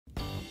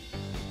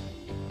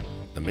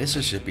The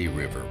Mississippi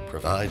River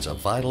provides a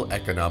vital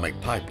economic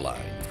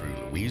pipeline through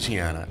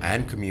Louisiana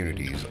and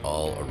communities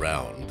all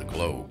around the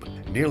globe.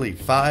 Nearly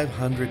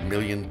 500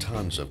 million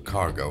tons of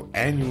cargo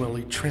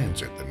annually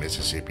transit the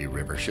Mississippi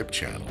River ship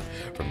channel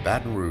from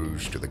Baton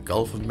Rouge to the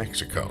Gulf of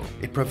Mexico.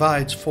 It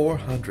provides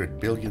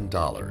 $400 billion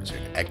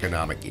in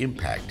economic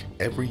impact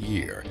every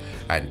year,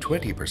 and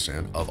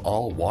 20% of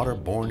all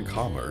waterborne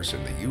commerce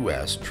in the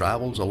U.S.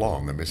 travels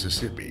along the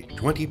Mississippi.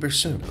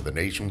 20% of the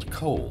nation's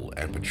coal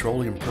and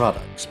petroleum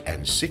products,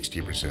 and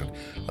 60%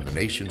 of the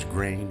nation's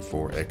grain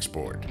for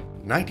export.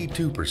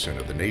 92%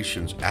 of the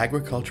nation's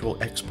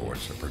agricultural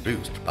exports are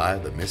produced by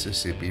the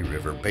Mississippi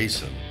River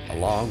Basin,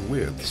 along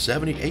with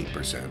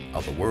 78%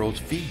 of the world's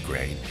feed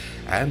grain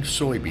and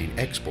soybean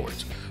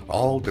exports,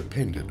 all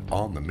dependent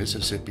on the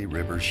Mississippi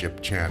River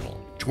ship channel.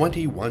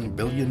 $21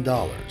 billion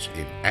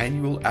in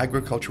annual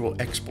agricultural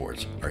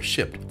exports are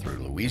shipped through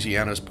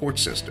Louisiana's port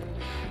system,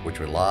 which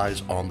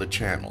relies on the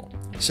channel.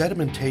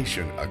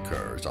 Sedimentation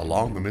occurs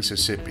along the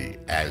Mississippi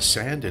as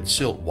sand and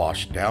silt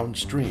wash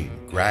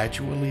downstream,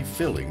 gradually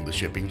filling the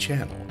shipping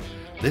channel.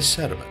 This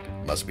sediment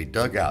must be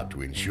dug out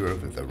to ensure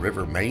that the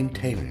river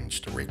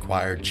maintains the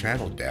required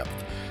channel depth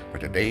for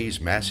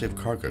today's massive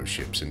cargo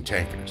ships and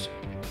tankers.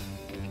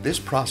 This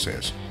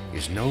process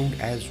is known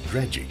as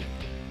dredging.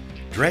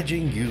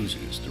 Dredging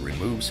uses the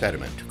removed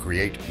sediment to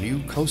create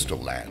new coastal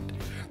land.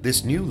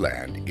 This new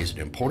land is an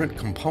important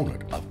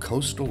component of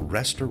coastal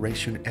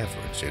restoration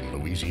efforts in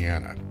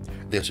Louisiana.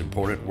 This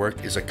important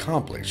work is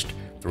accomplished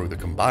through the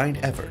combined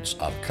efforts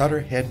of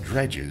cutter head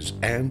dredges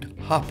and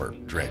hopper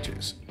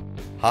dredges.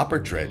 Hopper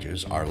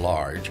dredges are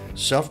large,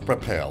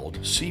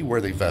 self-propelled,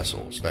 seaworthy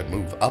vessels that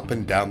move up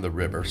and down the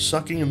river,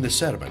 sucking in the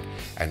sediment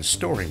and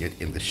storing it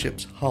in the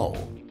ship's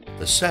hull.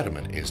 The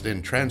sediment is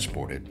then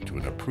transported to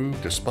an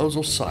approved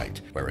disposal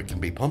site where it can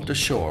be pumped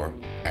ashore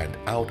and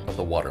out of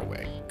the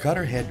waterway.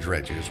 Cutterhead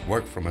dredges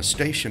work from a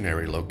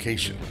stationary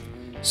location.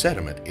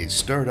 Sediment is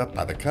stirred up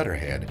by the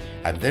cutterhead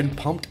and then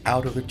pumped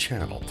out of the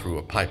channel through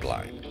a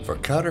pipeline. For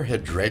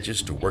cutterhead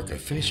dredges to work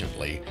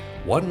efficiently,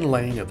 one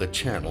lane of the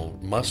channel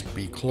must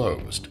be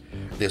closed.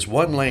 This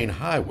one-lane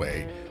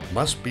highway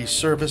must be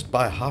serviced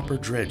by hopper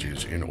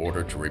dredges in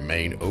order to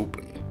remain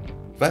open.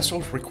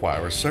 Vessels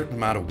require a certain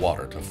amount of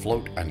water to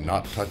float and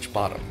not touch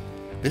bottom.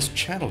 This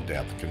channel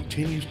depth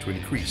continues to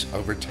increase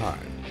over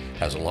time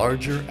as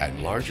larger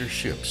and larger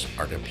ships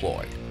are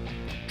deployed.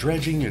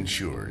 Dredging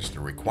ensures the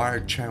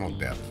required channel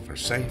depth for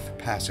safe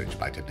passage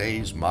by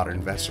today's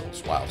modern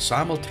vessels, while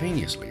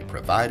simultaneously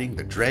providing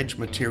the dredge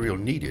material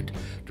needed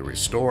to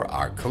restore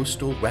our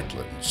coastal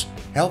wetlands.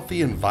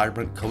 Healthy and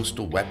vibrant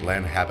coastal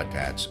wetland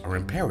habitats are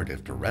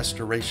imperative to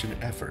restoration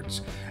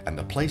efforts, and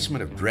the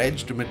placement of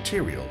dredged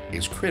material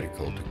is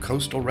critical to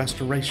coastal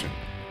restoration.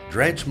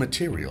 Dredged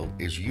material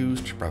is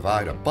used to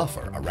provide a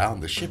buffer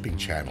around the shipping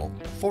channel,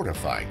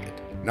 fortifying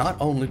it. Not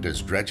only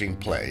does dredging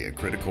play a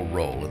critical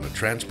role in the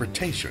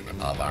transportation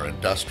of our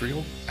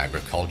industrial,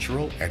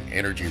 agricultural, and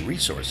energy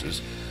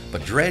resources,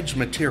 but dredged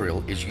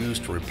material is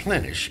used to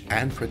replenish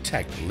and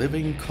protect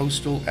living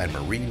coastal and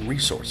marine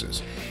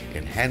resources,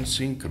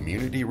 enhancing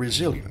community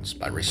resilience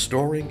by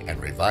restoring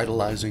and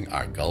revitalizing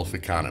our Gulf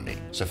economy.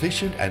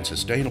 Sufficient and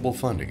sustainable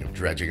funding of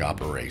dredging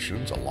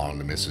operations along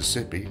the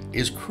Mississippi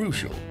is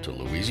crucial to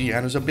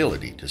Louisiana's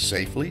ability to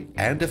safely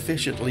and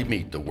efficiently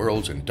meet the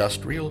world's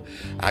industrial,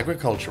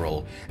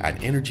 agricultural,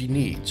 and energy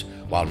needs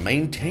while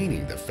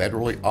maintaining the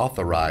federally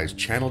authorized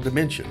channel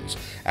dimensions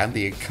and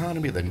the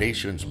economy of the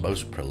nation's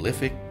most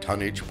prolific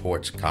tonnage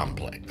ports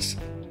complex.